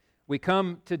We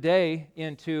come today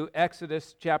into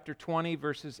Exodus chapter 20,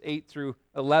 verses 8 through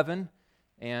 11,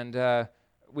 and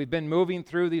we've been moving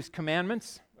through these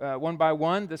commandments one by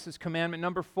one. This is commandment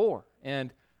number 4,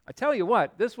 and I tell you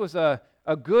what, this was a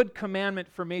good commandment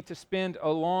for me to spend a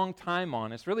long time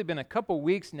on. It's really been a couple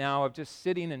weeks now of just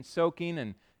sitting and soaking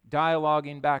and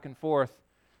dialoguing back and forth.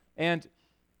 And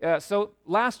so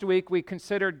last week we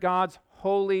considered God's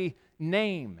holy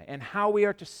name and how we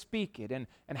are to speak it and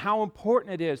how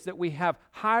important it is that we have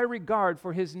high regard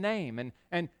for His name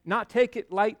and not take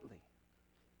it lightly.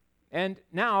 And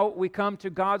now we come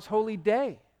to God's holy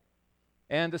day,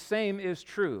 and the same is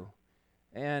true.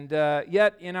 And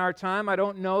yet in our time, I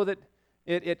don't know that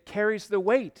it carries the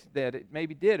weight that it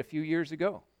maybe did a few years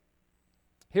ago.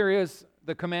 Here is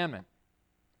the commandment.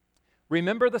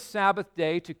 Remember the Sabbath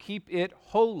day to keep it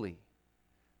holy.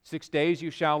 6 days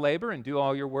you shall labor and do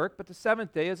all your work, but the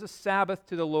seventh day is a Sabbath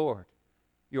to the Lord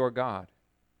your God.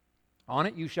 On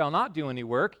it you shall not do any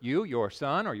work, you, your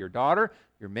son or your daughter,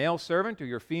 your male servant or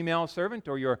your female servant,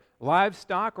 or your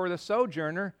livestock or the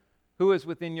sojourner who is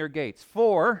within your gates.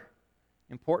 For,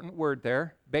 important word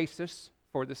there, basis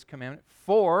for this commandment,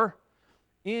 for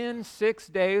in 6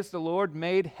 days the Lord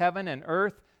made heaven and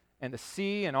earth and the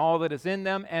sea and all that is in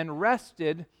them, and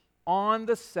rested on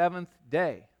the seventh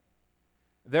day.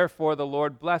 Therefore the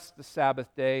Lord blessed the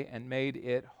Sabbath day and made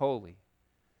it holy.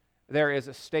 There is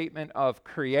a statement of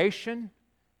creation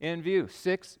in view.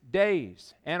 6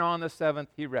 days, and on the seventh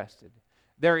He rested.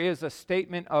 There is a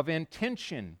statement of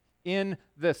intention in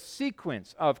the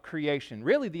sequence of creation.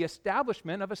 Really, the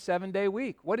establishment of a 7-day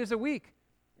week. What is a week?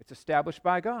 It's established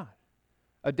by God.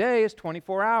 A day is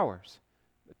 24 hours.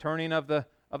 The turning of the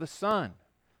sun.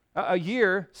 A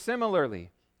year, similarly.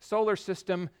 Solar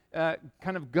system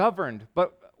kind of governed.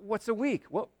 But what's a week?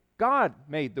 Well, God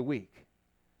made the week.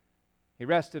 He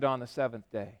rested on the seventh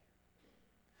day.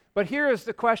 But here is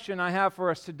the question I have for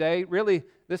us today. Really,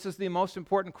 this is the most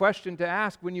important question to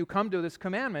ask when you come to this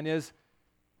commandment is,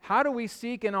 how do we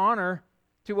seek and honor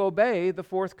to obey the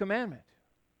fourth commandment?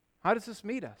 How does this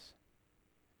meet us?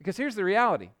 Because here's the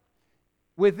reality.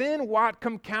 Within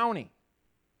Whatcom County,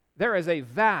 there is a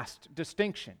vast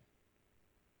distinction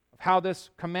of how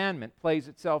this commandment plays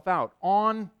itself out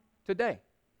on today.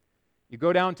 You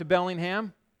go down to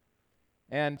Bellingham,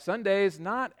 and Sunday is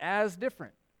not as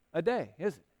different a day,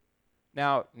 is it?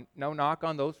 Now, no knock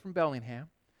on those from Bellingham,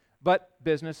 but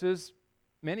businesses,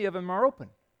 many of them are open,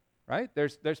 right?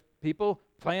 There's people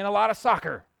playing a lot of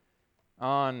soccer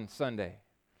on Sunday.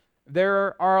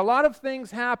 There are a lot of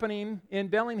things happening in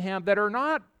Bellingham that are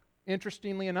not,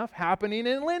 interestingly enough, happening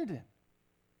in Linden.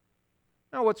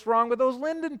 Now, what's wrong with those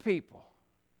Linden people?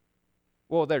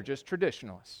 Well, they're just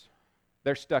traditionalists.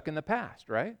 They're stuck in the past,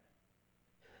 right?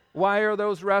 Why are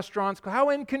those restaurants, how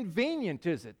inconvenient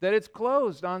is it that it's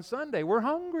closed on Sunday? We're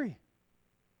hungry.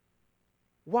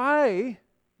 Why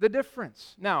the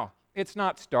difference? Now, it's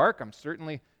not stark. I'm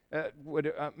certainly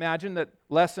would imagine that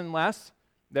less and less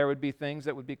there would be things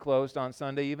that would be closed on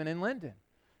Sunday, even in Linden.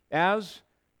 As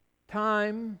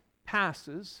time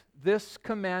passes, this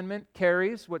commandment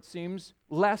carries what seems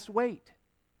less weight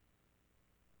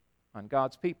on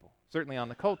God's people, certainly on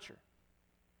the culture.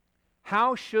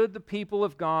 How should the people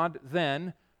of God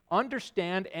then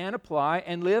understand and apply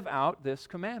and live out this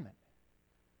commandment?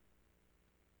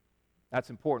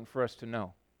 That's important for us to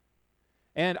know.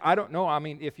 And I don't know,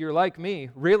 if you're like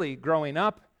me, really growing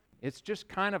up, it's just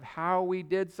kind of how we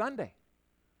did Sunday.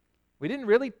 We didn't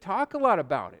really talk a lot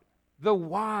about it. The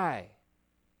why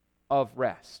of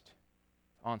rest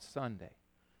on Sunday.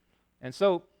 And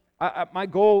so my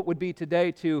goal would be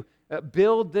today to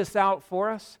build this out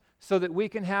for us so that we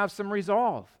can have some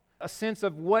resolve, a sense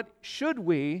of what should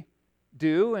we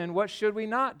do and what should we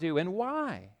not do and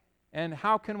why, and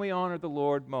how can we honor the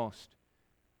Lord most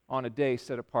on a day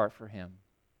set apart for Him.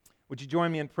 Would you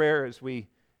join me in prayer as we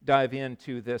dive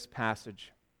into this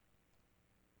passage?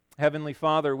 Heavenly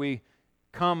Father, we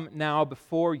come now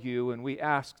before You and we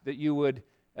ask that You would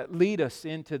lead us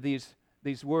into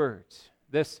these words.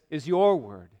 This is Your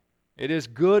word. It is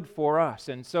good for us,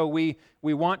 and so we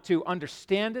want to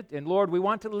understand it, and Lord, we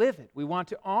want to live it. We want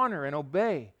to honor and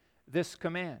obey this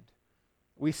command.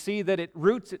 We see that it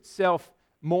roots itself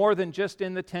more than just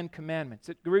in the Ten Commandments.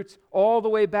 It roots all the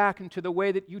way back into the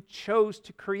way that You chose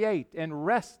to create and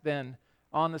rest then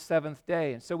on the seventh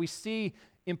day. And so we see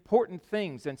important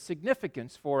things and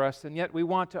significance for us, and yet we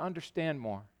want to understand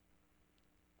more.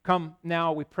 Come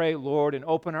now, we pray, Lord, and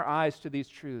open our eyes to these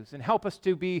truths and help us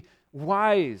to be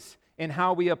wise in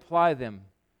how we apply them,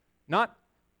 not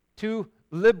too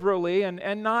liberally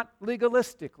and not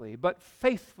legalistically, but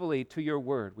faithfully to Your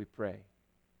word, we pray.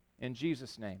 In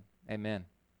Jesus' name, amen.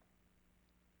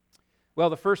 Well,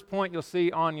 the first point you'll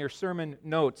see on your sermon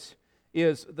notes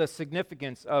is the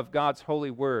significance of God's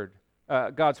holy word,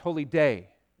 God's holy day,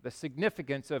 the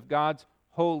significance of God's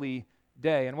holy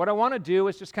day. And what I want to do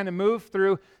is just kind of move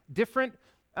through different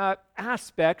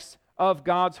aspects of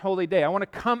God's holy day. I want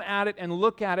to come at it and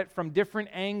look at it from different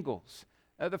angles.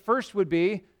 The first would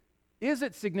be, is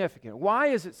it significant? Why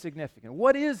is it significant?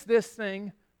 What is this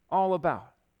thing all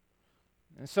about?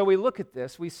 And so we look at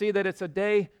this, we see that it's a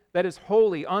day that is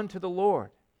holy unto the Lord.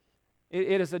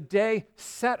 It is a day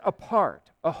set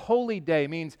apart. A holy day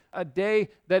means a day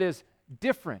that is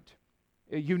different,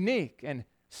 unique, and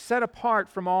set apart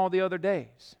from all the other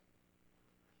days.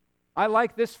 I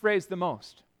like this phrase the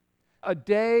most. A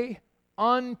day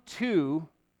unto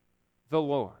the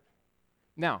Lord.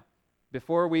 Now,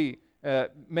 before we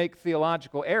make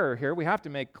theological error here, we have to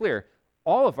make clear,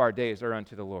 all of our days are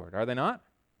unto the Lord, are they not?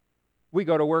 We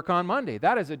go to work on Monday.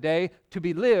 That is a day to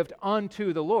be lived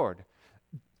unto the Lord.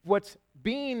 What's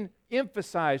being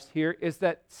emphasized here is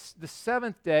that the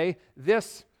seventh day,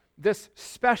 this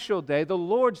special day, the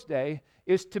Lord's day,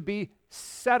 is to be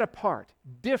set apart,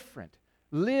 different,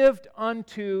 lived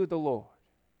unto the Lord.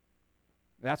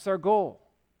 That's our goal.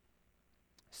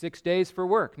 6 days for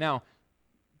work. Now,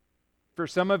 for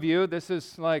some of you, this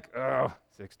is like,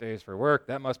 6 days for work,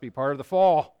 that must be part of the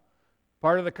fall,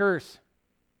 part of the curse.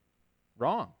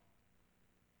 Wrong.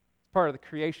 It's part of the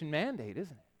creation mandate,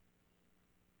 isn't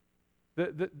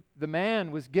it? The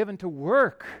man was given to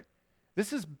work.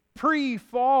 This is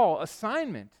pre-fall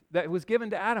assignment that was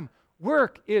given to Adam.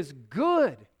 Work is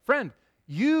good. Friend,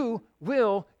 you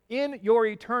will, in your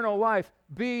eternal life,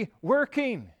 be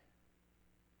working.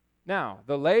 Now,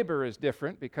 the labor is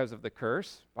different because of the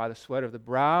curse, by the sweat of the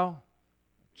brow,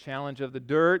 challenge of the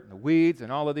dirt, and the weeds,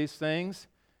 and all of these things.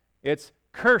 It's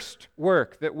cursed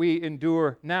work that we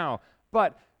endure now.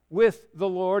 But with the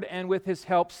Lord and with His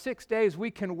help, 6 days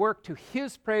we can work to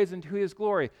His praise and to His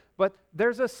glory. But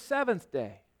there's a seventh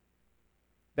day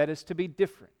that is to be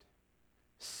different,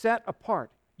 set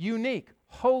apart, unique,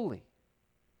 holy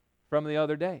from the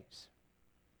other days.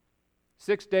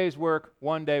 6 days work,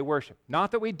 1 day worship.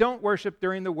 Not that we don't worship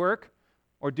during the work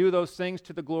or do those things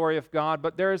to the glory of God,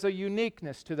 but there is a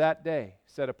uniqueness to that day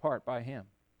set apart by Him.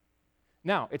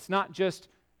 Now, it's not just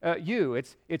you,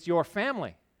 it's your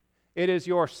family. It is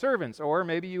your servants, or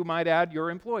maybe you might add your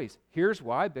employees. Here's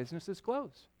why businesses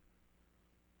close.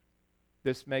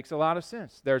 This makes a lot of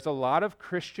sense. There's a lot of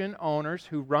Christian owners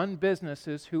who run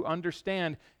businesses who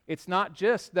understand it's not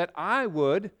just that I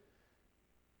would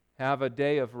have a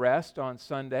day of rest on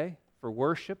Sunday for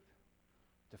worship,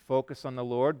 to focus on the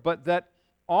Lord, but that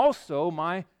also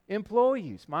my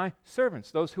employees, my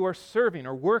servants, those who are serving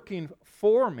or working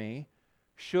for me,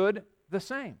 should the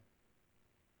same.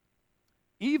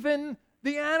 Even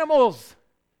the animals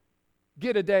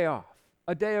get a day off,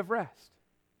 a day of rest.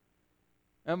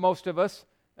 And most of us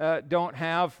don't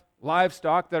have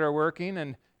livestock that are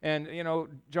working, and you know,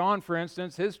 John, for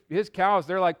instance, his cows,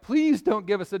 they're like, please don't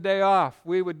give us a day off.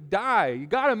 We would die. You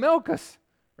got to milk us,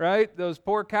 right? Those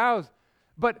poor cows.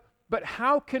 But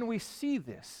how can we see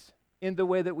this in the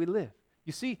way that we live?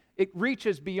 You see, it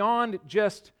reaches beyond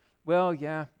just, well,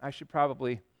 yeah, I should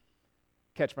probably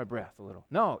catch my breath a little.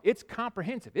 No, it's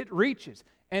comprehensive. It reaches,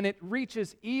 and it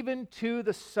reaches even to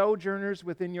the sojourners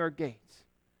within your gates.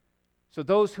 So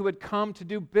those who had come to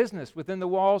do business within the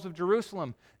walls of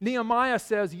Jerusalem, Nehemiah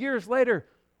says years later,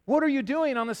 what are you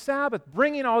doing on the Sabbath,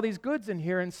 bringing all these goods in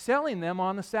here and selling them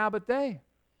on the Sabbath day?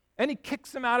 And he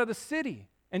kicks them out of the city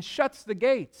and shuts the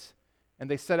gates. And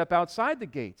they set up outside the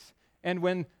gates. And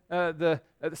when the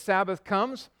Sabbath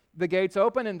comes, the gates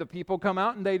open and the people come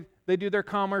out and they do their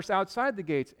commerce outside the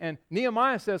gates. And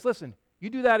Nehemiah says, listen, you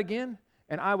do that again,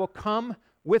 and I will come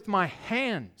with my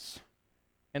hands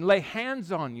and lay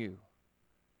hands on you.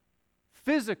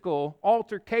 Physical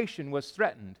altercation was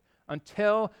threatened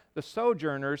until the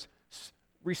sojourners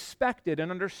respected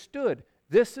and understood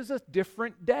this is a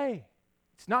different day.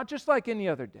 It's not just like any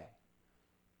other day.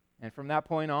 And from that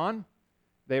point on,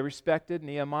 they respected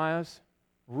Nehemiah's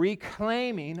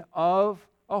reclaiming of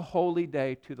a holy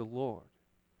day to the Lord.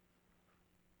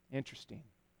 Interesting.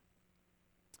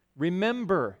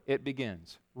 Remember, it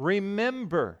begins.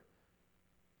 Remember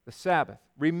the Sabbath.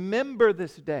 Remember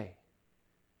this day.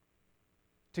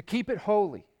 To keep it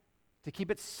holy, to keep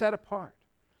it set apart.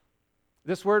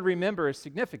 This word remember is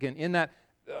significant in that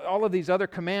all of these other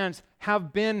commands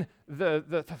have been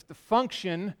the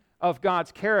function of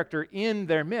God's character in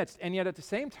their midst, and yet at the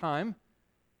same time,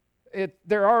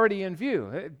 they're already in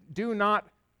view. Do not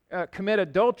commit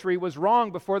adultery was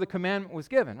wrong before the commandment was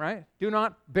given, right? Do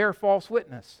not bear false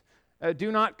witness.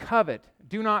 do not covet,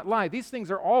 do not lie. These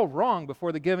things are all wrong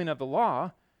before the giving of the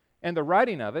law and the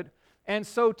writing of it. And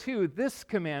so too, this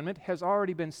commandment has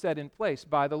already been set in place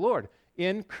by the Lord.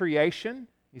 In creation,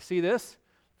 you see this?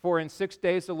 For in 6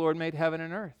 days the Lord made heaven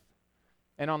and earth.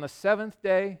 And on the seventh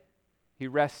day, He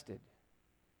rested.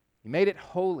 He made it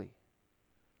holy.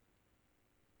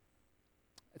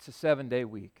 It's a 7-day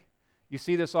week. You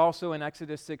see this also in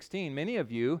Exodus 16. Many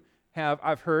of you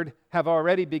I've heard, have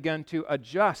already begun to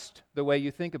adjust the way you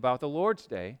think about the Lord's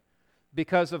Day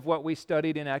because of what we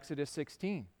studied in Exodus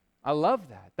 16. I love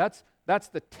that. That's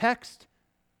the text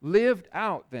lived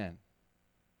out then.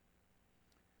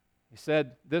 He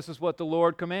said, this is what the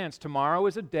Lord commands. Tomorrow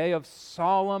is a day of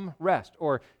solemn rest,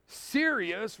 or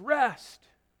serious rest.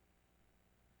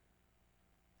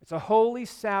 It's a holy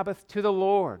Sabbath to the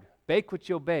Lord. Bake what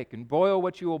you'll bake, and boil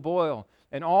what you will boil.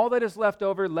 And all that is left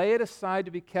over, lay it aside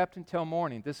to be kept until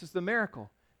morning. This is the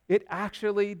miracle. It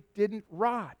actually didn't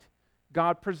rot.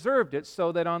 God preserved it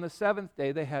so that on the seventh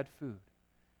day they had food.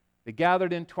 They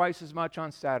gathered in twice as much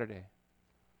on Saturday.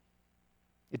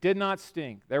 It did not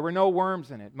stink. There were no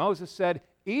worms in it. Moses said,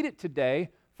 eat it today,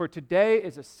 for today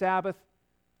is a Sabbath,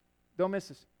 don't miss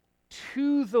this,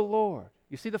 to the Lord.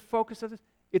 You see the focus of this?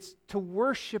 It's to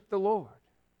worship the Lord.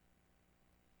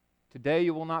 Today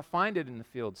you will not find it in the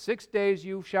field. 6 days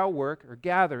you shall work or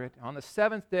gather it. On the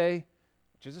seventh day,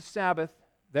 which is a Sabbath,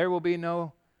 there will be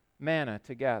no manna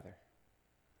to gather.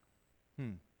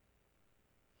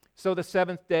 So the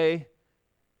seventh day,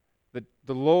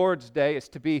 the Lord's day, is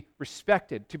to be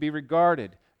respected, to be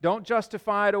regarded. Don't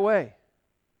justify it away.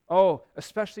 Oh,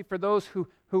 especially for those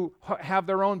who have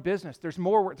their own business. There's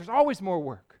more work. There's always more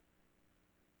work.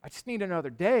 I just need another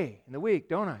day in the week,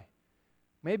 don't I?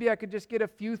 Maybe I could just get a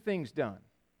few things done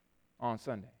on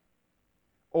Sunday.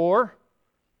 Or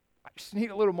I just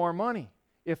need a little more money.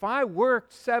 If I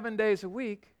worked 7 days a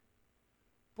week,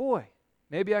 boy,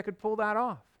 maybe I could pull that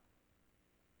off.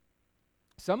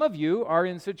 Some of you are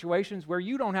in situations where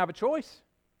you don't have a choice.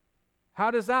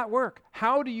 How does that work?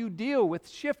 How do you deal with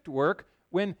shift work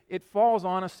when it falls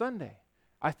on a Sunday?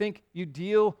 I think you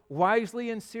deal wisely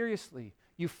and seriously.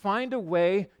 You find a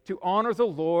way to honor the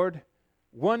Lord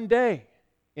one day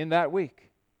in that week.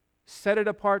 Set it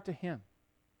apart to Him.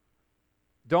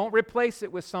 Don't replace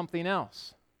it with something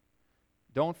else.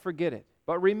 Don't forget it.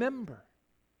 But remember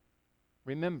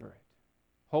it.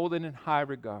 Hold it in high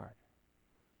regard.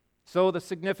 So the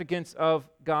significance of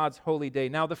God's holy day.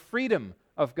 Now the freedom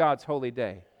of God's holy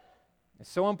day. It's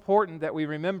so important that we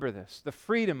remember this. The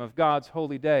freedom of God's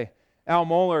holy day. Al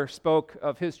Mohler spoke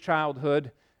of his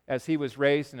childhood as he was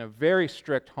raised in a very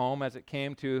strict home as it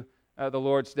came to the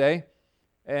Lord's Day.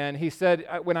 And he said,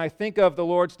 when I think of the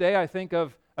Lord's Day, I think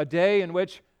of a day in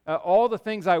which all the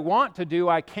things I want to do,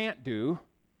 I can't do.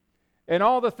 And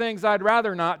all the things I'd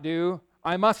rather not do,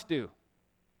 I must do.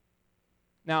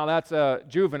 Now, that's a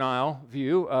juvenile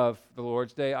view of the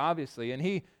Lord's Day, obviously.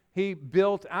 And he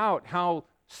built out how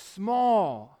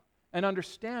small an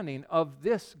understanding of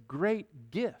this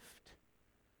great gift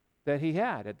that he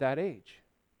had at that age.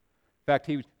 In fact,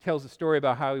 he tells a story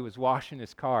about how he was washing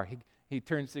his car. He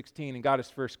turned 16 and got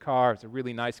his first car. It's a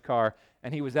really nice car.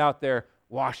 And he was out there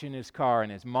washing his car,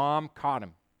 and his mom caught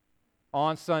him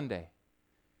on Sunday.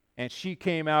 And she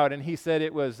came out, and he said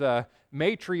it was a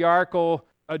matriarchal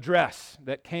address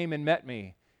that came and met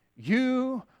me.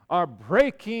 You are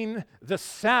breaking the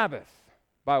Sabbath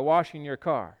by washing your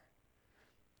car.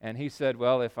 And he said,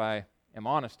 well, if I am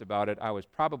honest about it, I was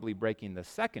probably breaking the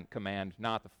second command,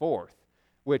 not the fourth,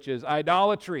 which is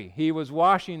idolatry. He was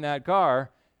washing that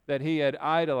car that he had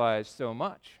idolized so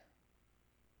much.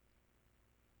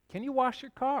 Can you wash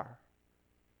your car?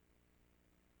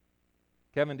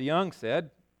 Kevin DeYoung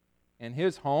said in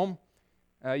his home,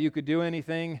 you could do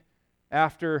anything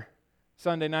after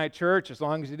Sunday night church as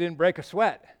long as you didn't break a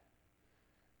sweat.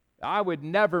 I would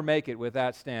never make it with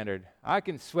that standard. I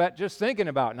can sweat just thinking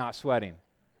about not sweating.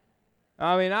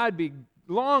 I mean, I'd be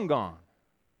long gone.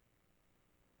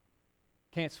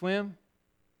 Can't swim?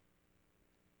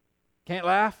 Can't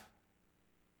laugh?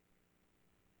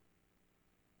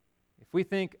 If we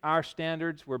think our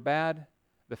standards were bad,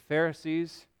 the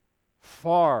Pharisees,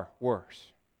 far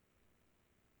worse.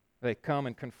 They come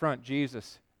and confront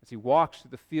Jesus as he walks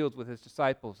through the fields with his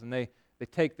disciples, and they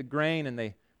take the grain and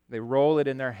they roll it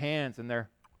in their hands and they're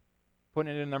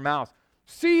putting it in their mouths.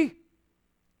 See,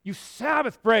 you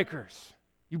Sabbath breakers,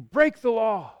 you break the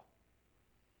law.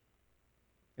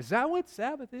 Is that what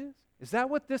Sabbath is? Is that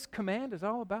what this command is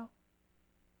all about?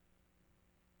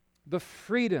 The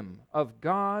freedom of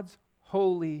God's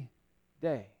holy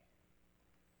day.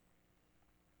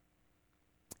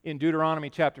 In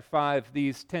Deuteronomy chapter 5,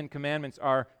 these 10 commandments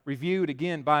are reviewed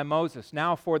again by Moses,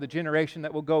 now for the generation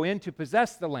that will go in to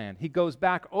possess the land. He goes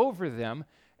back over them,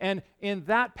 and in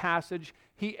that passage,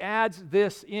 he adds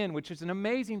this in, which is an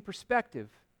amazing perspective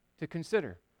to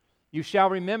consider. You shall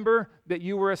remember that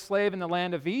you were a slave in the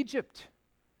land of Egypt,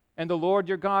 and the Lord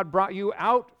your God brought you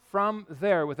out from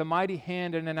there with a mighty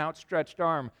hand and an outstretched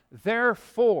arm.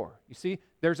 Therefore, you see,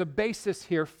 there's a basis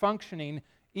here functioning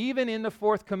even in the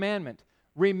fourth commandment.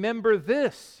 Remember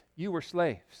this, you were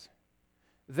slaves.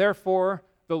 Therefore,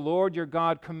 the Lord your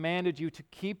God commanded you to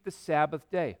keep the Sabbath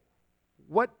day.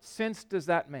 What sense does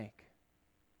that make?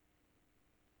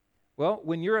 Well,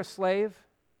 when you're a slave,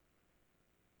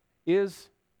 is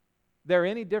there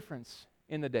any difference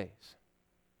in the days?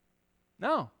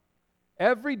 No.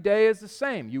 Every day is the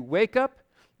same. You wake up,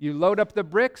 you load up the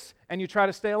bricks, and you try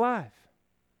to stay alive.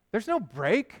 There's no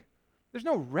break. There's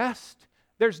no rest.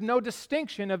 There's no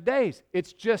distinction of days.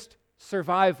 It's just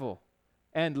survival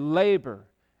and labor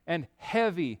and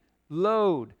heavy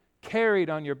load carried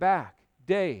on your back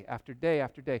day after day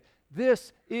after day.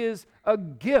 This is a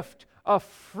gift, a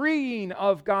freeing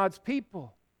of God's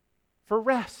people for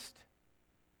rest.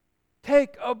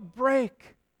 Take a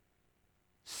break.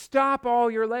 Stop all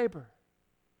your labor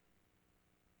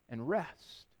and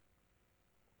rest.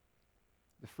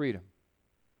 The freedom.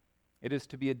 It is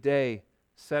to be a day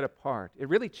set apart. It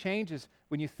really changes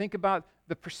when you think about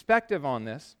the perspective on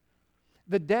this.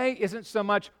 The day isn't so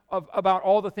much about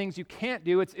all the things you can't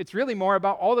do. It's really more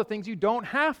about all the things you don't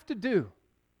have to do.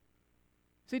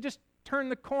 See, just turn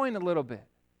the coin a little bit.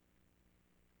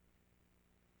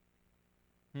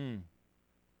 Do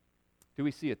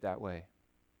we see it that way?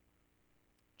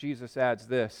 Jesus adds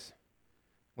this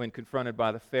when confronted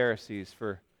by the Pharisees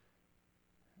for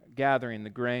gathering the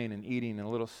grain and eating a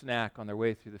little snack on their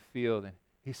way through the field. And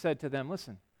he said to them,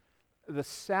 listen, the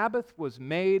Sabbath was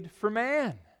made for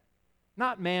man,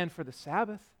 not man for the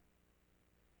Sabbath.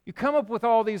 You come up with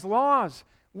all these laws.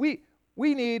 We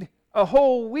need a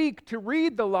whole week to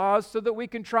read the laws so that we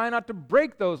can try not to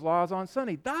break those laws on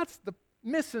Sunday. That's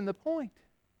missing the point.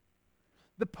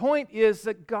 The point is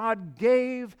that God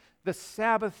gave the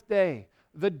Sabbath day,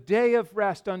 the day of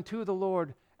rest unto the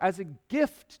Lord, as a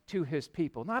gift to His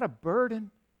people, not a burden.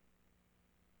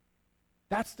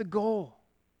 That's the goal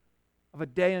of a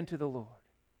day unto the Lord.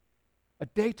 A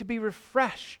day to be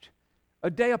refreshed, a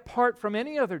day apart from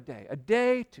any other day, a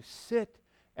day to sit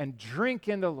and drink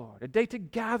in the Lord, a day to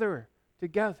gather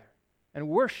together and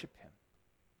worship Him.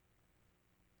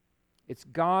 It's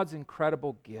God's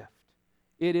incredible gift.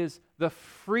 It is the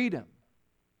freedom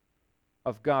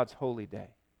of God's holy day.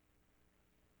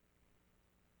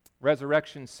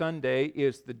 Resurrection Sunday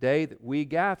is the day that we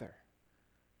gather.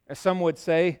 As some would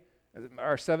say,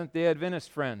 our Seventh-day Adventist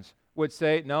friends would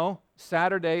say, no,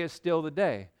 Saturday is still the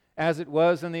day. As it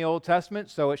was in the Old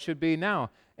Testament, so it should be now.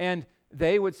 And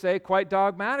they would say quite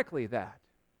dogmatically that.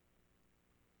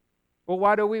 Well,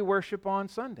 why do we worship on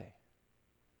Sunday?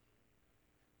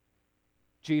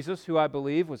 Jesus, who I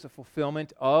believe was a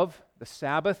fulfillment of the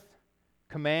Sabbath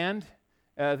command,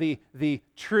 the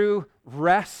true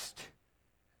rest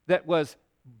that was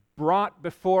brought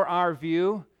before our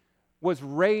view, was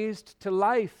raised to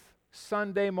life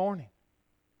Sunday morning.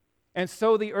 And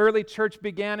so the early church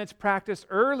began its practice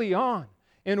early on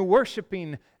in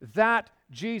worshiping that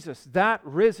Jesus, that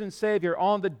risen Savior,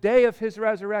 on the day of His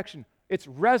resurrection. It's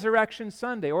Resurrection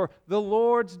Sunday, or the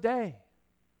Lord's Day.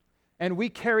 And we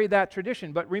carry that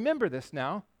tradition. But remember this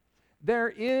now, there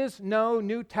is no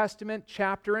New Testament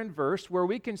chapter and verse where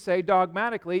we can say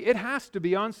dogmatically it has to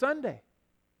be on Sunday.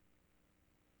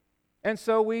 And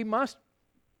so we must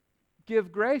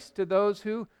give grace to those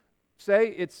who say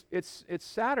it's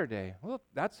Saturday. Well,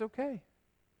 that's okay.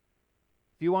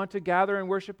 If you want to gather and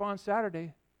worship on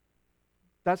Saturday,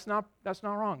 that's not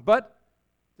wrong. But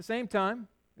at the same time,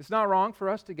 it's not wrong for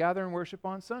us to gather and worship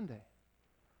on Sunday.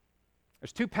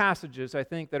 There's two passages, I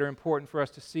think, that are important for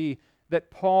us to see that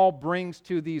Paul brings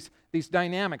to these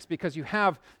dynamics, because you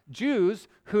have Jews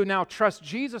who now trust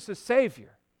Jesus as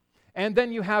Savior, and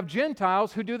then you have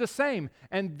Gentiles who do the same,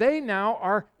 and they now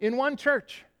are in one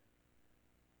church.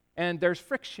 And there's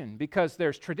friction because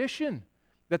there's tradition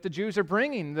that the Jews are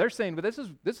bringing. They're saying, well,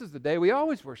 this is the day we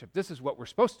always worship. This is what we're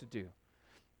supposed to do.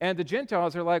 And the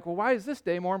Gentiles are like, well, why is this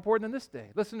day more important than this day?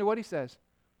 Listen to what he says.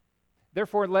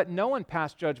 Therefore, let no one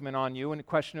pass judgment on you in a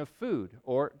question of food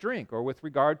or drink, or with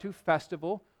regard to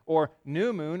festival or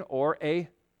new moon or a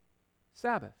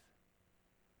Sabbath.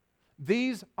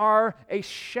 These are a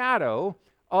shadow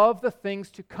of the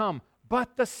things to come,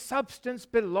 but the substance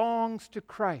belongs to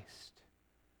Christ.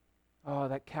 Oh,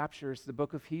 that captures the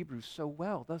book of Hebrews so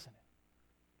well, doesn't it?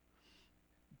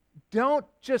 Don't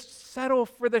just settle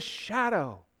for the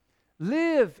shadow.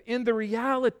 Live in the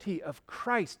reality of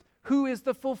Christ, who is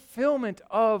the fulfillment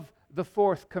of the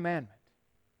fourth commandment.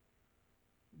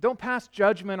 Don't pass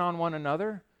judgment on one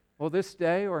another. Well, this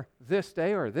day, or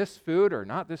this food, or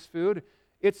not this food.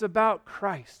 It's about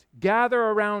Christ. Gather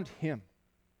around Him.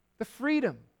 The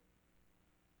freedom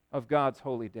of God's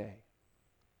holy day.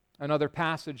 Another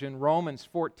passage in Romans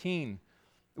 14.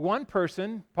 One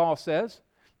person, Paul says,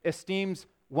 esteems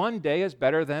one day as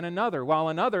better than another, while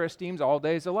another esteems all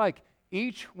days alike.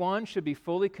 Each one should be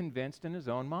fully convinced in his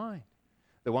own mind.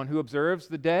 The one who observes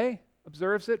the day,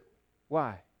 observes it.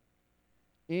 Why?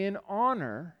 In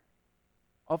honor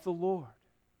of the Lord.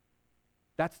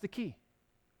 That's the key.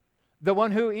 The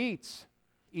one who eats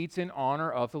in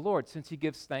honor of the Lord, since he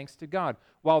gives thanks to God,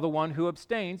 while the one who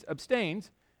abstains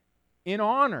in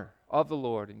honor of the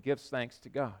Lord and gives thanks to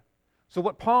God. So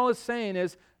what Paul is saying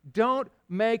is, don't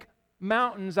make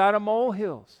mountains out of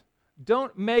molehills.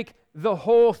 Don't make the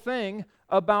whole thing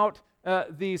about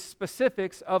these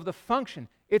specifics of the function.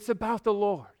 It's about the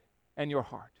Lord and your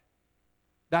heart.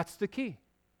 That's the key.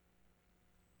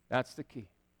 That's the key.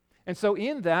 And so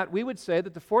in that, we would say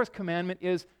that the fourth commandment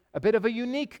is a bit of a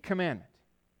unique commandment.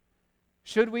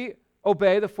 Should we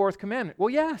obey the fourth commandment? Well,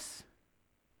 yes.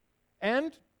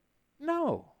 And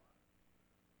no.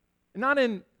 Not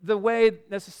in the way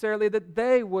necessarily that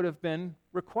they would have been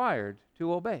required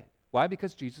to obey it. Why?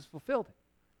 Because Jesus fulfilled it.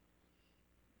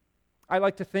 I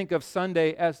like to think of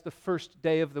Sunday as the first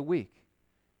day of the week.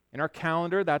 In our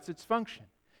calendar, that's its function.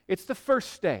 It's the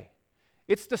first day.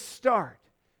 It's the start.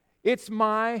 It's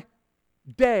my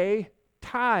day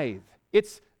tithe.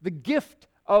 It's the gift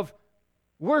of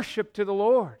worship to the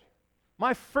Lord.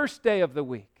 My first day of the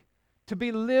week, to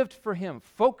be lived for Him,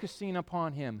 focusing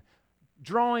upon Him,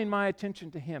 drawing my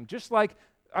attention to Him, just like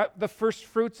the first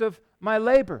fruits of my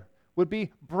labor would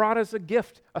be brought as a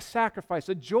gift, a sacrifice,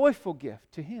 a joyful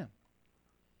gift to Him.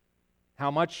 How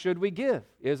much should we give?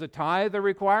 Is a tithe a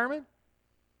requirement?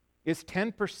 Is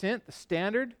 10% the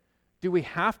standard? Do we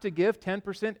have to give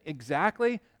 10%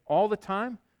 exactly all the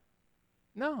time?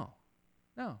 No.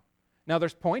 Now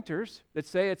there's pointers that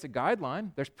say it's a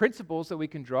guideline. There's principles that we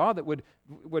can draw that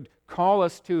would call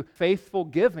us to faithful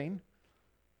giving.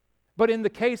 But in the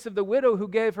case of the widow who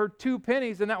gave her 2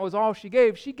 pennies and that was all she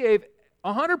gave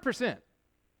 100%.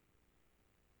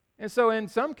 And so in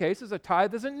some cases, a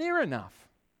tithe isn't near enough,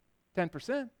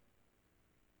 10%.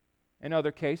 In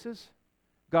other cases,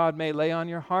 God may lay on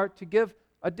your heart to give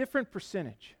a different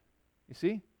percentage, you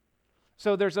see?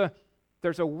 So there's a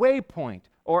waypoint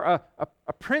or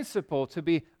a principle to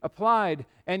be applied,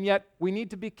 and yet we need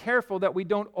to be careful that we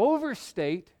don't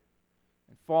overstate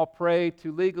and fall prey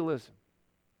to legalism.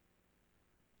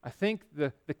 I think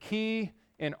the key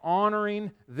in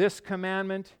honoring this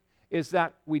commandment is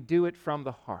that we do it from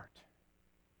the heart.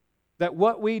 That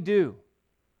what we do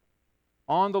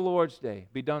on the Lord's Day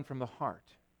be done from the heart.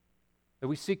 That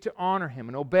we seek to honor Him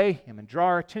and obey Him and draw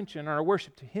our attention and our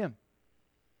worship to Him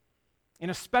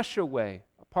in a special way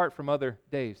apart from other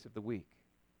days of the week.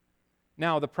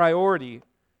 Now, the priority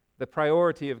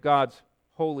of God's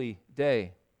holy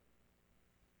day.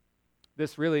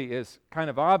 This really is kind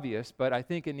of obvious, but I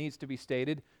think it needs to be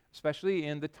stated, especially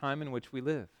in the time in which we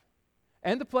live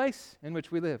and the place in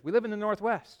which we live. We live in the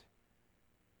Northwest.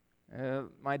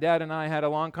 My dad and I had a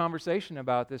long conversation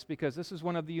about this because this is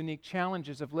one of the unique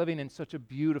challenges of living in such a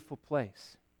beautiful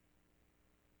place.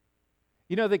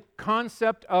 You know, the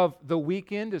concept of the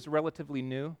weekend is relatively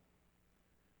new.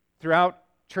 Throughout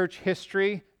church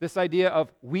history, this idea of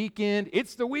weekend,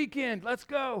 it's the weekend, let's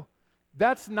go.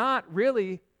 That's not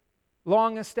really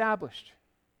long established.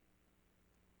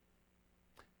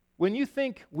 When you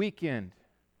think weekend,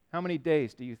 how many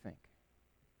days do you think?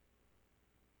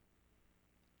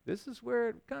 This is where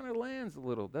it kind of lands a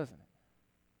little, doesn't it?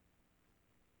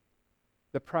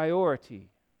 The priority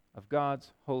of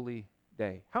God's holy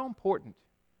day. How important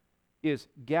is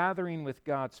gathering with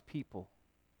God's people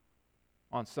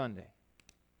on Sunday?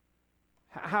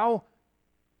 How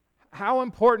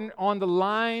important on the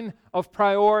line of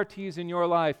priorities in your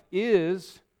life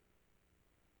is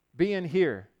being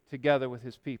here together with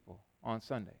His people on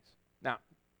Sundays? Now,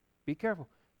 be careful.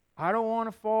 I don't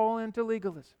want to fall into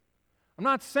legalism. I'm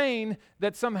not saying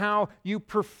that somehow you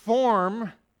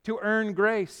perform to earn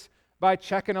grace by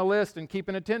checking a list and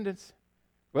keeping attendance.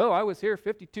 Well, I was here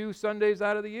 52 Sundays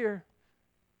out of the year.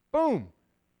 Boom.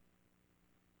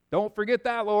 Don't forget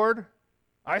that, Lord.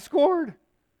 I scored.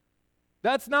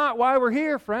 That's not why we're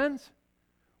here, friends.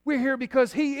 We're here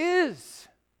because He is.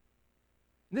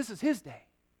 And this is His day.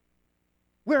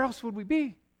 Where else would we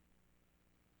be?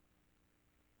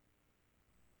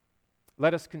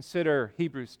 let us consider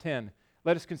Hebrews 10.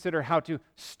 Let us consider how to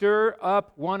stir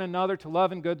up one another to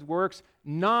love and good works,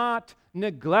 not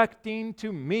neglecting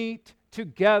to meet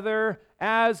together,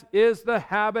 as is the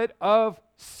habit of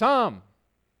some.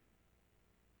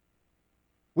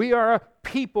 We are a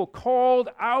people called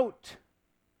out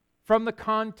from the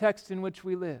context in which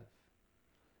we live.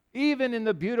 Even in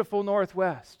the beautiful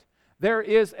Northwest, there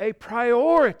is a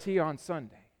priority on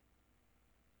Sunday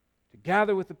to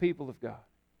gather with the people of God,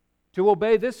 to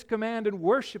obey this command and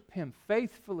worship Him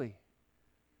faithfully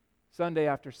Sunday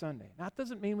after Sunday. That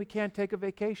doesn't mean we can't take a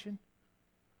vacation.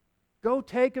 Go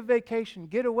take a vacation,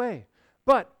 get away.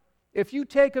 But if you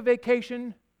take a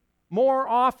vacation more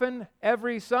often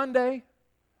every Sunday,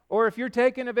 or if you're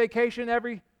taking a vacation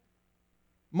every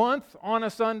month on a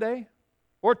Sunday,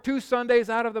 or 2 Sundays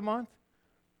out of the month,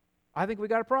 I think we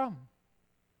got a problem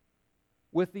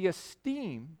with the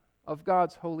esteem of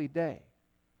God's holy day.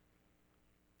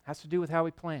 It has to do with how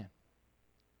we plan.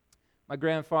 My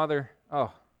grandfather,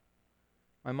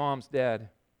 my mom's dad,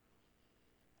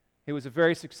 he was a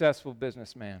very successful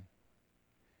businessman.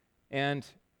 And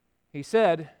he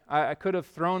said, I could have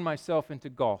thrown myself into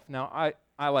golf. Now,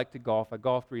 I like to golf. I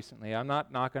golfed recently. I'm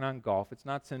not knocking on golf. It's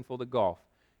not sinful to golf.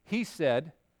 He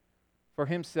said, for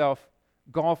himself,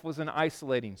 golf was an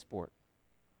isolating sport.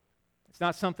 It's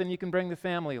not something you can bring the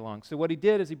family along. So what he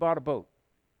did is he bought a boat.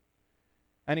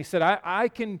 And he said, I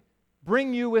can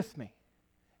bring you with me,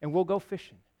 and we'll go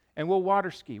fishing, and we'll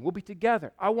water ski. We'll be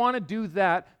together. I want to do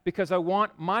that because I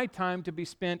want my time to be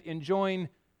spent enjoying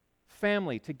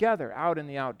family together out in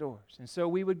the outdoors. And so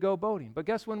we would go boating. But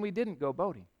guess when we didn't go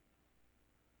boating?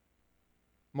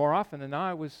 More often than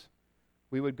not,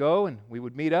 we would go and we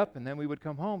would meet up and then we would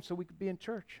come home so we could be in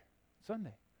church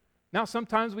Sunday. Now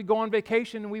sometimes we go on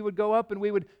vacation and we would go up and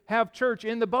we would have church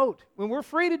in the boat. When we're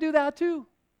free to do that too.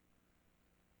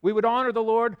 We would honor the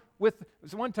Lord with,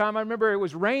 one time I remember it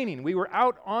was raining. We were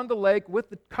out on the lake with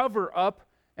the cover up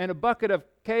and a bucket of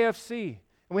KFC.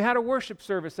 And we had a worship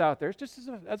service out there. It's just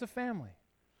as a family.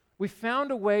 We found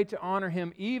a way to honor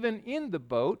Him even in the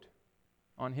boat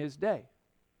on His day.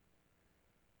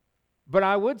 But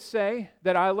I would say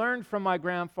that I learned from my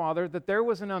grandfather that there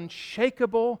was an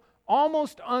unshakable,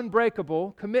 almost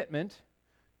unbreakable commitment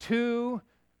to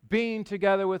being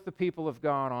together with the people of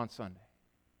God on Sunday.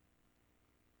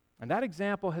 And that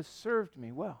example has served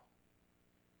me well.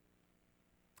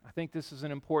 I think this is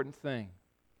an important thing.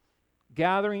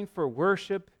 Gathering for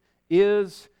worship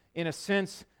is, in a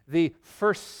sense, the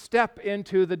first step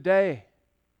into the day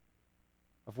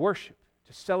of worship,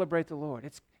 to celebrate the Lord.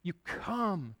 You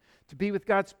come to be with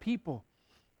God's people,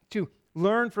 to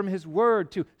learn from His Word,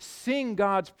 to sing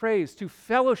God's praise, to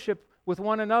fellowship with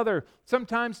one another,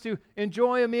 sometimes to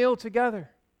enjoy a meal together.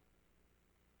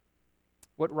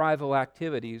 What rival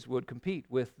activities would compete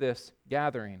with this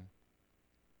gathering?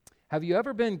 Have you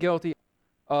ever been guilty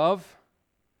of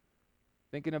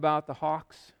thinking about the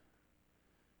Hawks?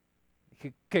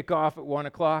 Kick off at 1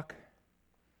 o'clock.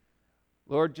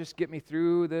 Lord, just get me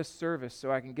through this service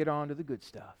so I can get on to the good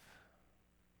stuff.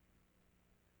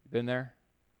 Been there?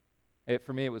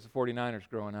 For me, it was the 49ers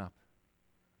growing up.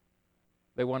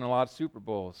 They won a lot of Super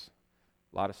Bowls,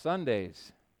 a lot of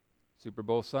Sundays, Super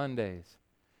Bowl Sundays.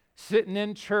 Sitting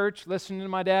in church, listening to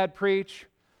my dad preach.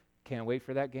 Can't wait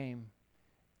for that game.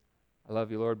 I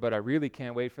love you, Lord, but I really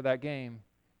can't wait for that game.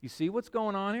 You see what's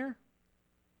going on here?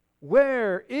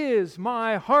 Where is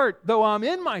my heart, though I'm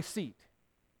in my seat?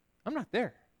 I'm not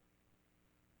there.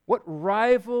 What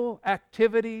rival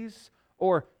activities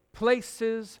or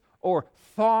places or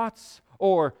thoughts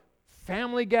or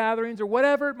family gatherings or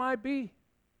whatever it might be?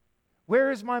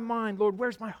 Where is my mind, Lord?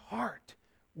 Where's my heart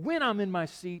when I'm in my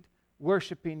seat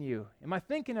worshiping You? Am I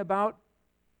thinking about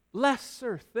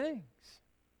lesser things?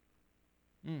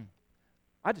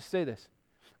 I just say this.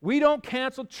 We don't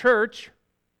cancel church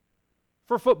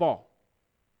for football.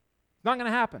 It's not going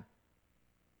to happen.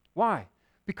 Why?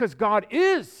 Because God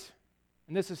is,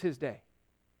 and this is His day.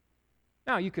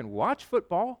 Now, you can watch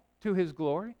football to His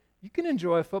glory. You can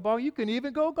enjoy football. You can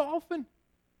even go golfing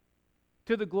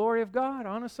to the glory of God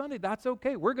on a Sunday. That's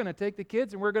okay. We're going to take the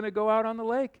kids and we're going to go out on the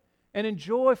lake and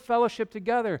enjoy fellowship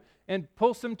together and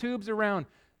pull some tubes around.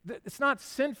 It's not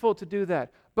sinful to do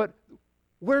that. But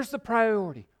where's the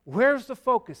priority? Where's the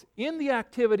focus? In the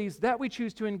activities that we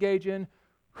choose to engage in,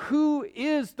 who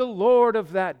is the Lord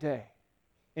of that day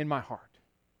in my heart?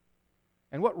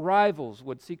 And what rivals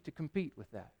would seek to compete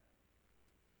with that?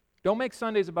 Don't make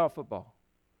Sundays about football.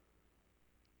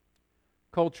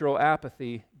 Cultural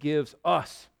apathy gives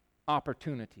us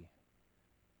opportunity.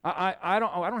 I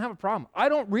don't have a problem. I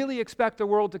don't really expect the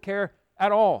world to care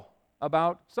at all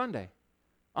about Sunday.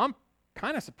 I'm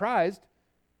kind of surprised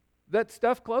that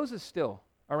stuff closes still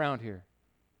around here?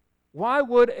 Why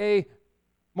would a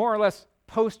more or less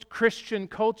post-Christian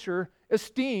culture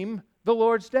esteem the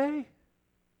Lord's Day?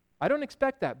 I don't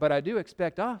expect that, but I do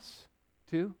expect us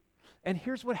to. And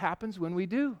here's what happens when we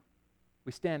do.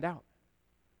 We stand out.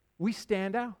 We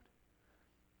stand out.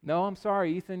 No, I'm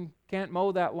sorry, Ethan can't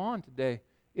mow that lawn today.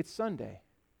 It's Sunday.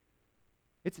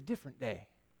 It's a different day.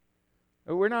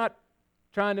 We're not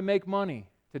trying to make money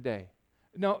today.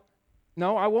 No,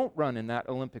 I won't run in that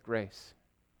Olympic race,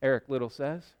 Eric Little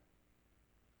says.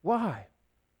 Why?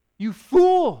 You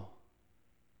fool!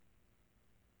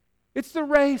 It's the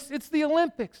race. It's the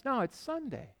Olympics. No, it's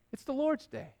Sunday. It's the Lord's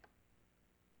Day.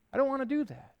 I don't want to do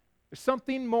that. There's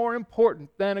something more important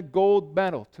than a gold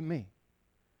medal to me.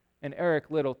 And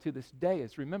Eric Little to this day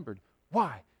is remembered.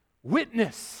 Why?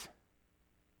 Witness.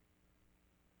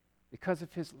 Because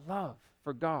of his love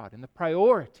for God and the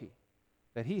priority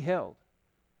that he held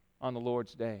on the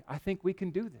Lord's Day. I think we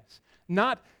can do this.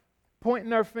 Not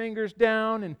pointing our fingers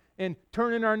down and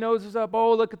turning our noses up.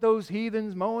 Oh, look at those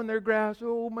heathens mowing their grass.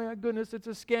 Oh, my goodness, it's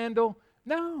a scandal.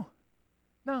 No.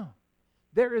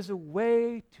 There is a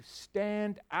way to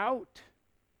stand out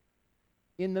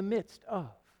in the midst of.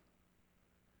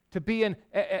 To be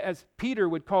as Peter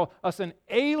would call us, an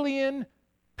alien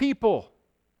people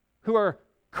who are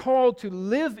called to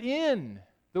live in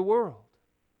the world.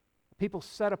 People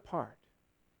set apart,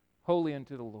 holy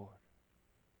unto the Lord.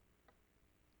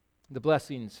 The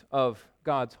blessings of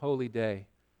God's holy day.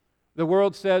 The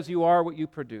world says you are what you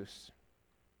produce.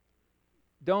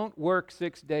 Don't work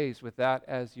 6 days with that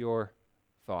as your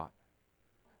thought.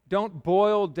 Don't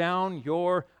boil down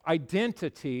your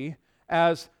identity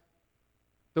as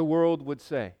the world would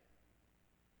say.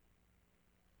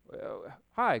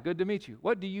 Hi, good to meet you.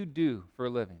 What do you do for a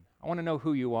living? I want to know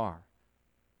who you are.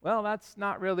 Well, that's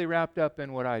not really wrapped up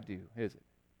in what I do, is it?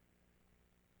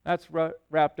 That's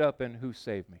wrapped up in who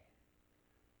saved me.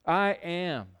 I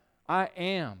am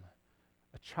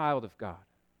a child of God.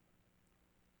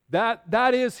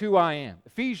 That is who I am.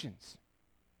 Ephesians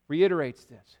reiterates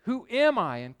this. Who am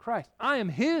I in Christ? I am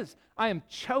His. I am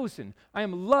chosen. I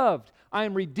am loved. I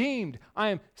am redeemed. I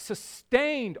am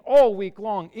sustained all week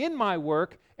long in my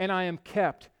work, and I am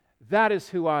kept. That is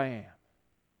who I am.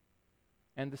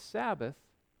 And the Sabbath,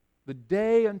 the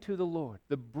day unto the Lord,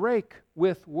 the break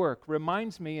with work,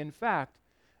 reminds me, in fact,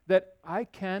 that I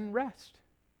can rest.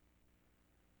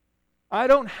 I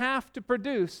don't have to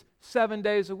produce 7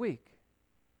 days a week.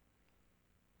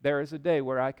 There is a day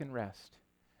where I can rest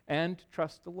and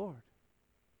trust the Lord.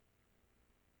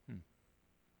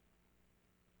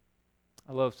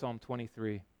 I love Psalm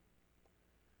 23.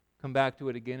 Come back to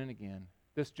it again and again.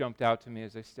 This jumped out to me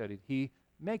as I studied. He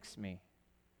makes me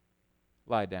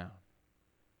lie down.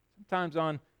 Sometimes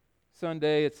on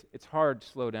Sunday it's hard to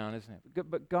slow down, isn't it?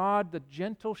 But God, the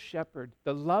gentle shepherd,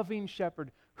 the loving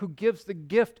shepherd who gives the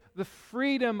gift, the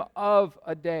freedom of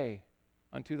a day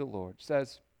unto the Lord,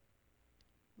 says,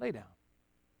 lay down.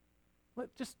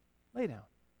 Just lay down.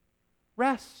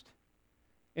 Rest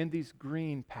in these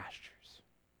green pastures.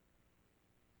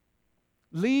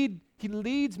 He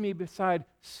leads me beside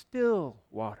still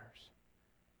waters.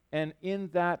 And in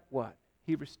that what?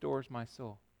 He restores my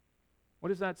soul. What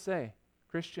does that say?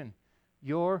 Christian,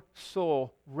 your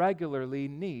soul regularly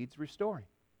needs restoring.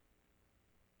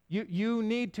 You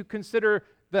need to consider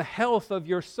the health of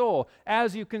your soul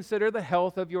as you consider the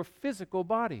health of your physical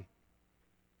body.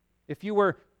 If you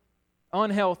were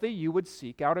unhealthy, you would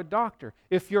seek out a doctor.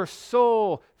 If your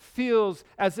soul feels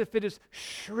as if it is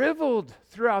shriveled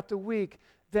throughout the week,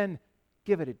 then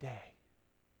give it a day.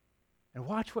 And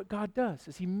watch what God does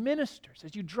as He ministers,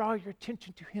 as you draw your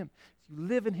attention to Him, as you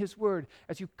live in His Word,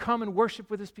 as you come and worship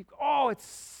with His people. Oh, it's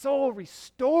soul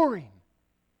restoring.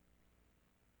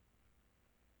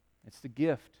 It's the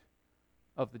gift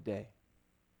of the day.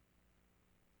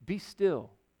 Be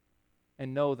still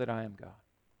and know that I am God.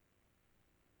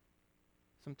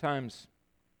 Sometimes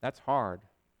that's hard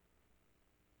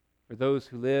for those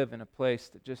who live in a place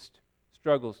that just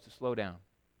struggles to slow down.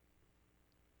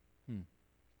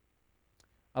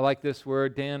 I like this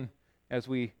word, Dan, as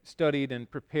we studied and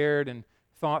prepared and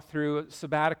thought through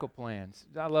sabbatical plans.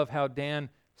 I love how Dan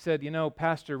said,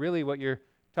 Pastor, really what you're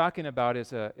talking about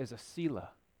is a Selah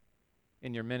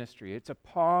in your ministry. It's a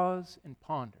pause and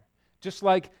ponder. Just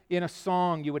like in a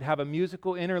song, you would have a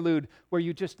musical interlude where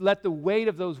you just let the weight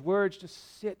of those words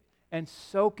just sit and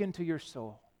soak into your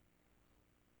soul.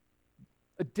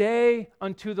 A day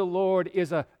unto the Lord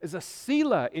is a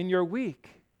Selah in your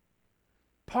week.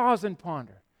 Pause and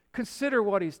ponder. Consider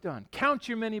what He's done. Count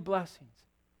your many blessings.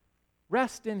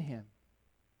 Rest in Him.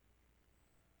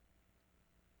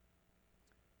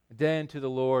 A day unto the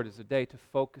Lord is a day to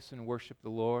focus and worship the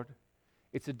Lord.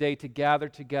 It's a day to gather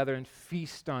together and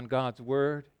feast on God's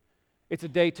Word. It's a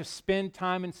day to spend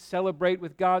time and celebrate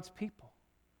with God's people.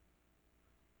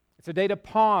 It's a day to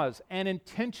pause and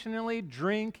intentionally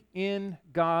drink in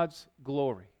God's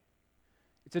glory.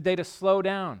 It's a day to slow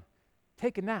down,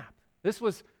 take a nap. This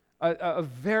was a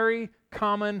very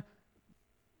common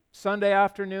Sunday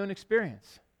afternoon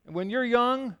experience. And when you're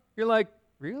young, you're like,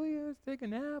 really? Let's take a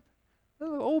nap?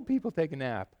 Old people take a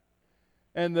nap.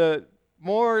 And the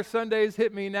more Sundays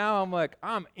hit me now, I'm like,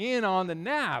 I'm in on the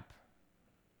nap.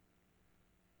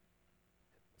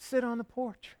 Sit on the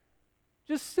porch.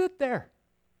 Just sit there.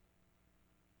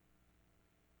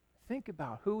 Think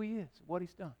about who He is, what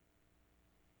He's done.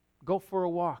 Go for a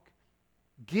walk.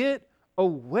 Get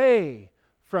away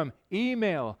from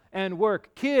email and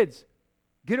work. Kids,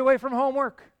 get away from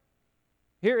homework.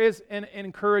 Here is an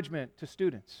encouragement to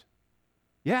students.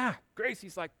 Yeah,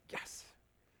 Gracie's like, yes,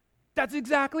 that's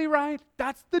exactly right.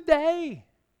 That's the day.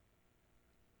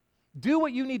 Do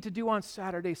what you need to do on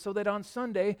Saturday so that on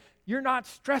Sunday you're not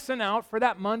stressing out for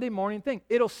that Monday morning thing.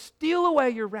 It'll steal away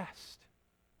your rest.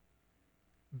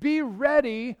 Be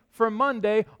ready for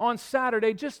Monday on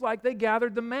Saturday, just like they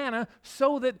gathered the manna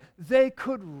so that they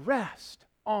could rest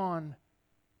on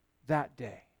that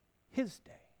day, His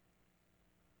day.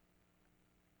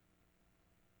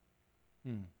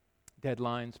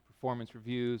 Deadlines, performance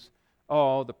reviews,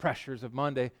 all the pressures of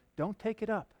Monday. Don't take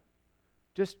it up.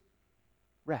 Just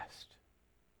rest.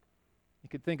 You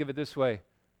could think of it this way.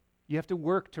 You have to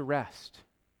work to rest.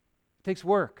 It takes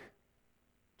work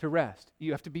to rest.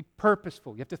 You have to be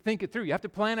purposeful. You have to think it through. You have to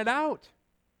plan it out.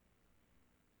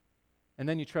 And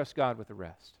then you trust God with the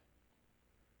rest.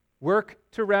 Work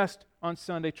to rest on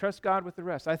Sunday. Trust God with the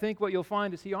rest. I think what you'll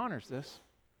find is He honors this.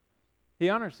 He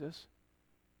honors this.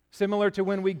 Similar to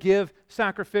when we give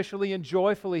sacrificially and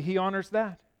joyfully, He honors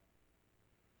that.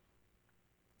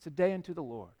 It's a day unto the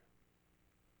Lord.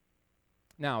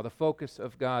 Now, the focus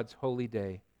of God's holy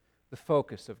day. The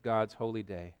focus of God's holy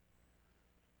day.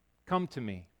 Come to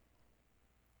me,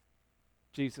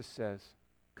 Jesus says.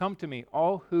 Come to me,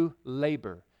 all who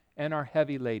labor and are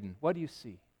heavy laden. What do you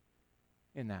see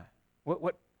in that?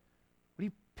 What do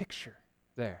you picture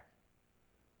there?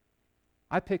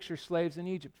 I picture slaves in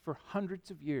Egypt for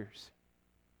hundreds of years,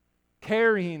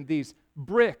 carrying these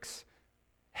bricks,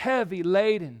 heavy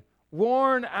laden,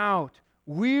 worn out,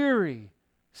 weary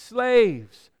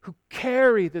slaves who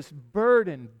carry this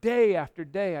burden day after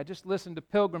day. I just listened to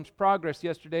Pilgrim's Progress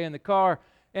yesterday in the car,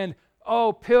 and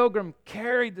Pilgrim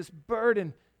carried this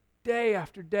burden day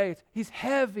after day. He's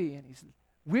heavy and he's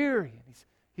weary and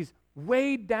he's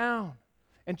weighed down.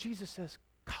 And Jesus says,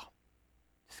 come,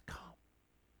 just come,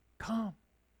 come.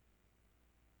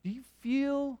 Do you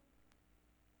feel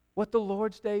what the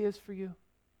Lord's day is for you?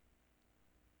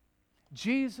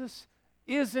 Jesus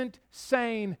isn't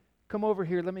saying, come over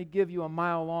here, let me give you a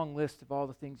mile-long list of all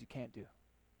the things you can't do.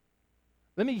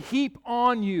 Let me heap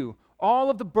on you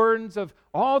all of the burdens of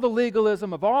all the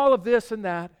legalism of all of this and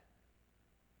that.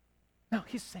 No,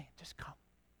 He's saying, just come,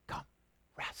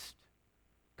 rest.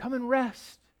 Come and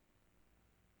rest.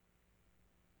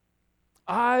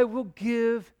 I will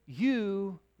give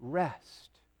you rest.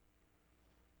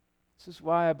 This is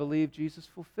why I believe Jesus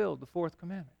fulfilled the fourth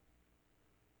commandment.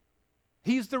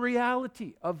 He's the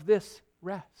reality of this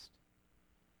rest.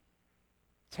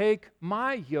 Take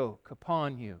my yoke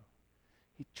upon you.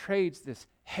 He trades this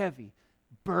heavy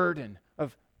burden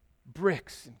of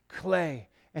bricks and clay,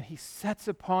 and He sets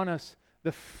upon us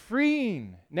the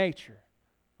freeing nature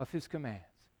of His commands.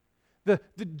 The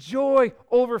joy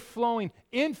overflowing,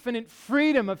 infinite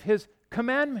freedom of His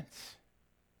commandments.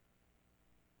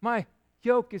 My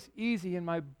yoke is easy and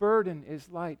my burden is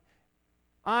light.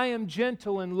 I am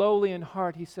gentle and lowly in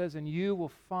heart, He says, and you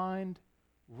will find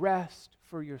rest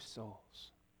for your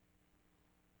souls.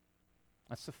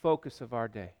 That's the focus of our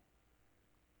day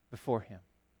before Him.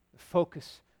 The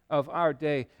focus of our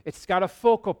day. It's got a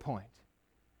focal point.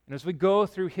 And as we go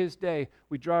through His day,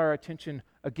 we draw our attention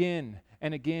again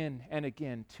and again and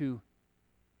again to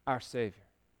our Savior.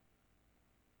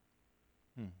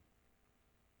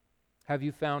 Have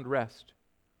you found rest?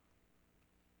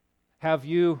 Have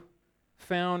you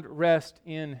found rest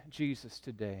in Jesus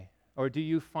today? Or do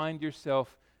you find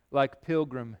yourself like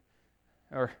Pilgrim,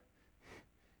 or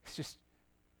it's just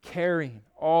carrying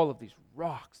all of these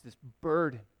rocks, this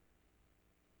burden?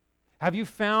 Have you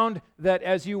found that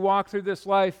as you walk through this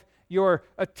life, your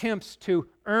attempts to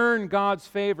earn God's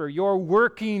favor, your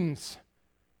workings,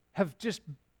 have just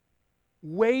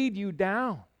weighed you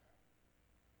down?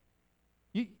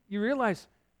 You realize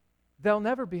they'll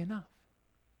never be enough.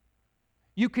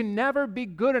 You can never be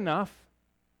good enough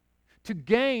to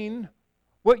gain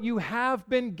what you have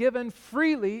been given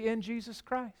freely in Jesus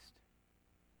Christ.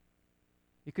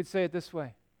 You could say it this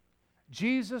way: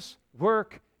 Jesus'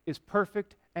 work is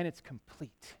perfect and it's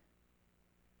complete.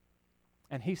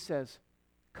 And he says,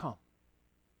 come.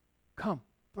 Come,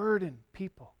 burden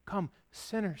people. Come,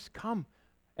 sinners, come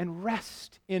and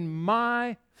rest in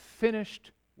my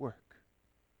finished work.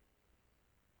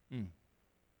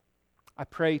 I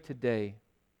pray today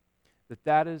that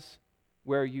that is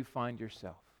where you find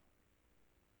yourself,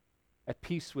 at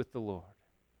peace with the Lord.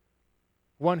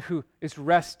 One who is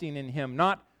resting in Him,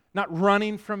 not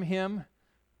running from Him,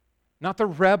 not the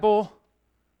rebel,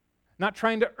 not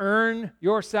trying to earn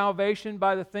your salvation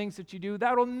by the things that you do.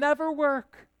 That will never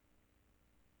work.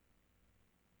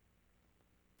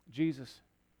 Jesus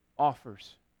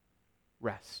offers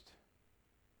rest.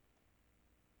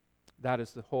 That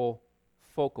is the whole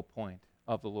focal point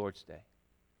of the Lord's Day.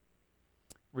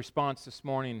 Response this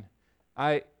morning,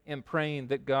 I am praying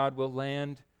that God will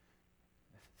land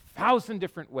 1,000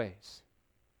 different ways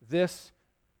this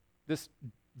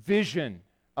vision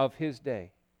of His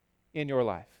day in your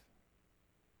life.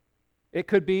 It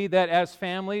could be that as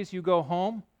families you go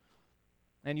home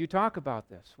and you talk about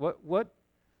this. What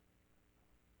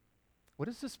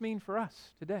does this mean for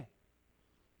us today?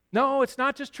 No, it's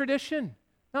not just tradition.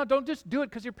 No, don't just do it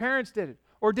because your parents did it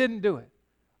or didn't do it.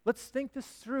 Let's think this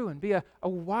through and be a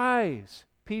wise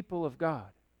people of God.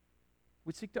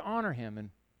 We seek to honor Him in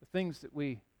the things that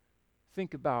we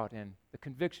think about and the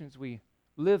convictions we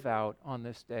live out on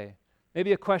this day.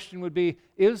 Maybe a question would be,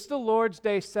 is the Lord's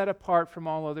Day set apart from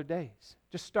all other days?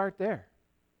 Just start there.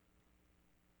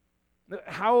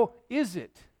 How is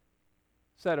it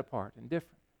set apart and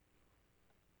different?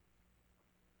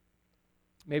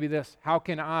 Maybe this, how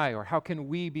can I or how can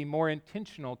we be more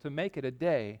intentional to make it a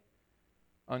day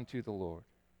unto the Lord?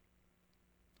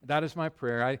 That is my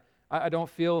prayer. I don't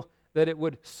feel that it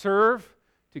would serve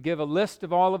to give a list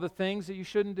of all of the things that you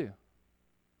shouldn't do.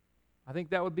 I think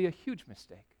that would be a huge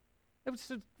mistake. It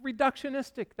was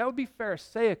reductionistic. That would be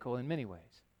pharisaical in many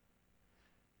ways.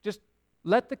 Just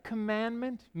let the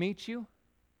commandment meet you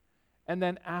and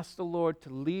then ask the Lord to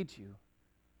lead you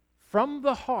from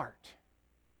the heart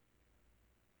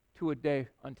to a day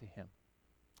unto Him.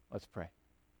 Let's pray.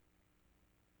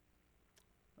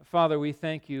 Father, we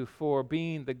thank You for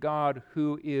being the God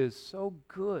who is so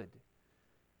good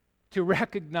to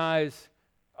recognize,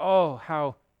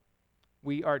 how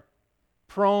we are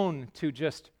prone to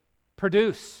just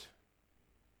produce.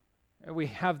 We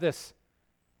have this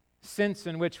sense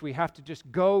in which we have to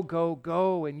just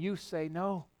go, and You say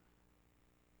no.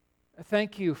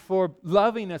 Thank You for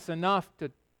loving us enough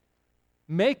to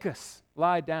make us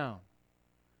lie down,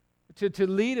 to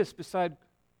lead us beside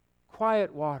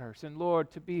quiet waters, and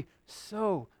Lord, to be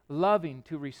so loving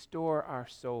to restore our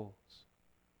souls.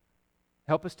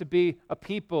 Help us to be a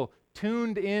people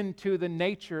tuned into the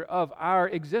nature of our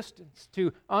existence,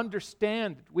 to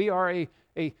understand that we are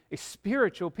a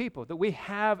spiritual people, that we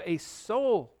have a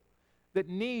soul that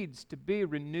needs to be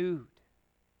renewed.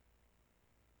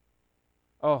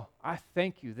 Oh, I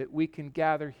thank You that we can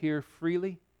gather here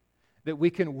freely, that we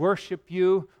can worship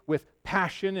You with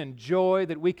passion and joy,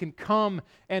 that we can come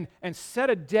and set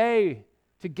a day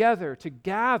together to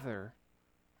gather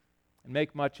and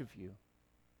make much of You.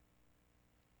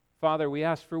 Father, we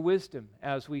ask for wisdom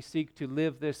as we seek to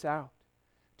live this out,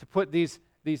 to put these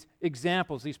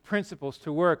examples, these principles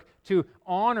to work, to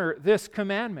honor this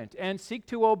commandment and seek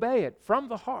to obey it from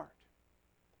the heart.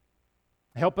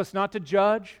 Help us not to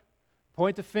judge,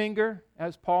 point the finger,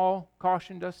 as Paul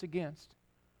cautioned us against,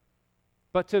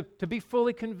 but to be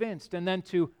fully convinced and then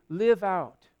to live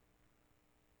out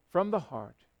from the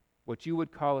heart what You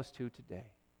would call us to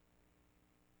today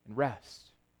and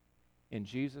rest in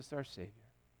Jesus our Savior.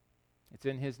 It's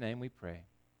in His name we pray.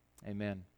 Amen.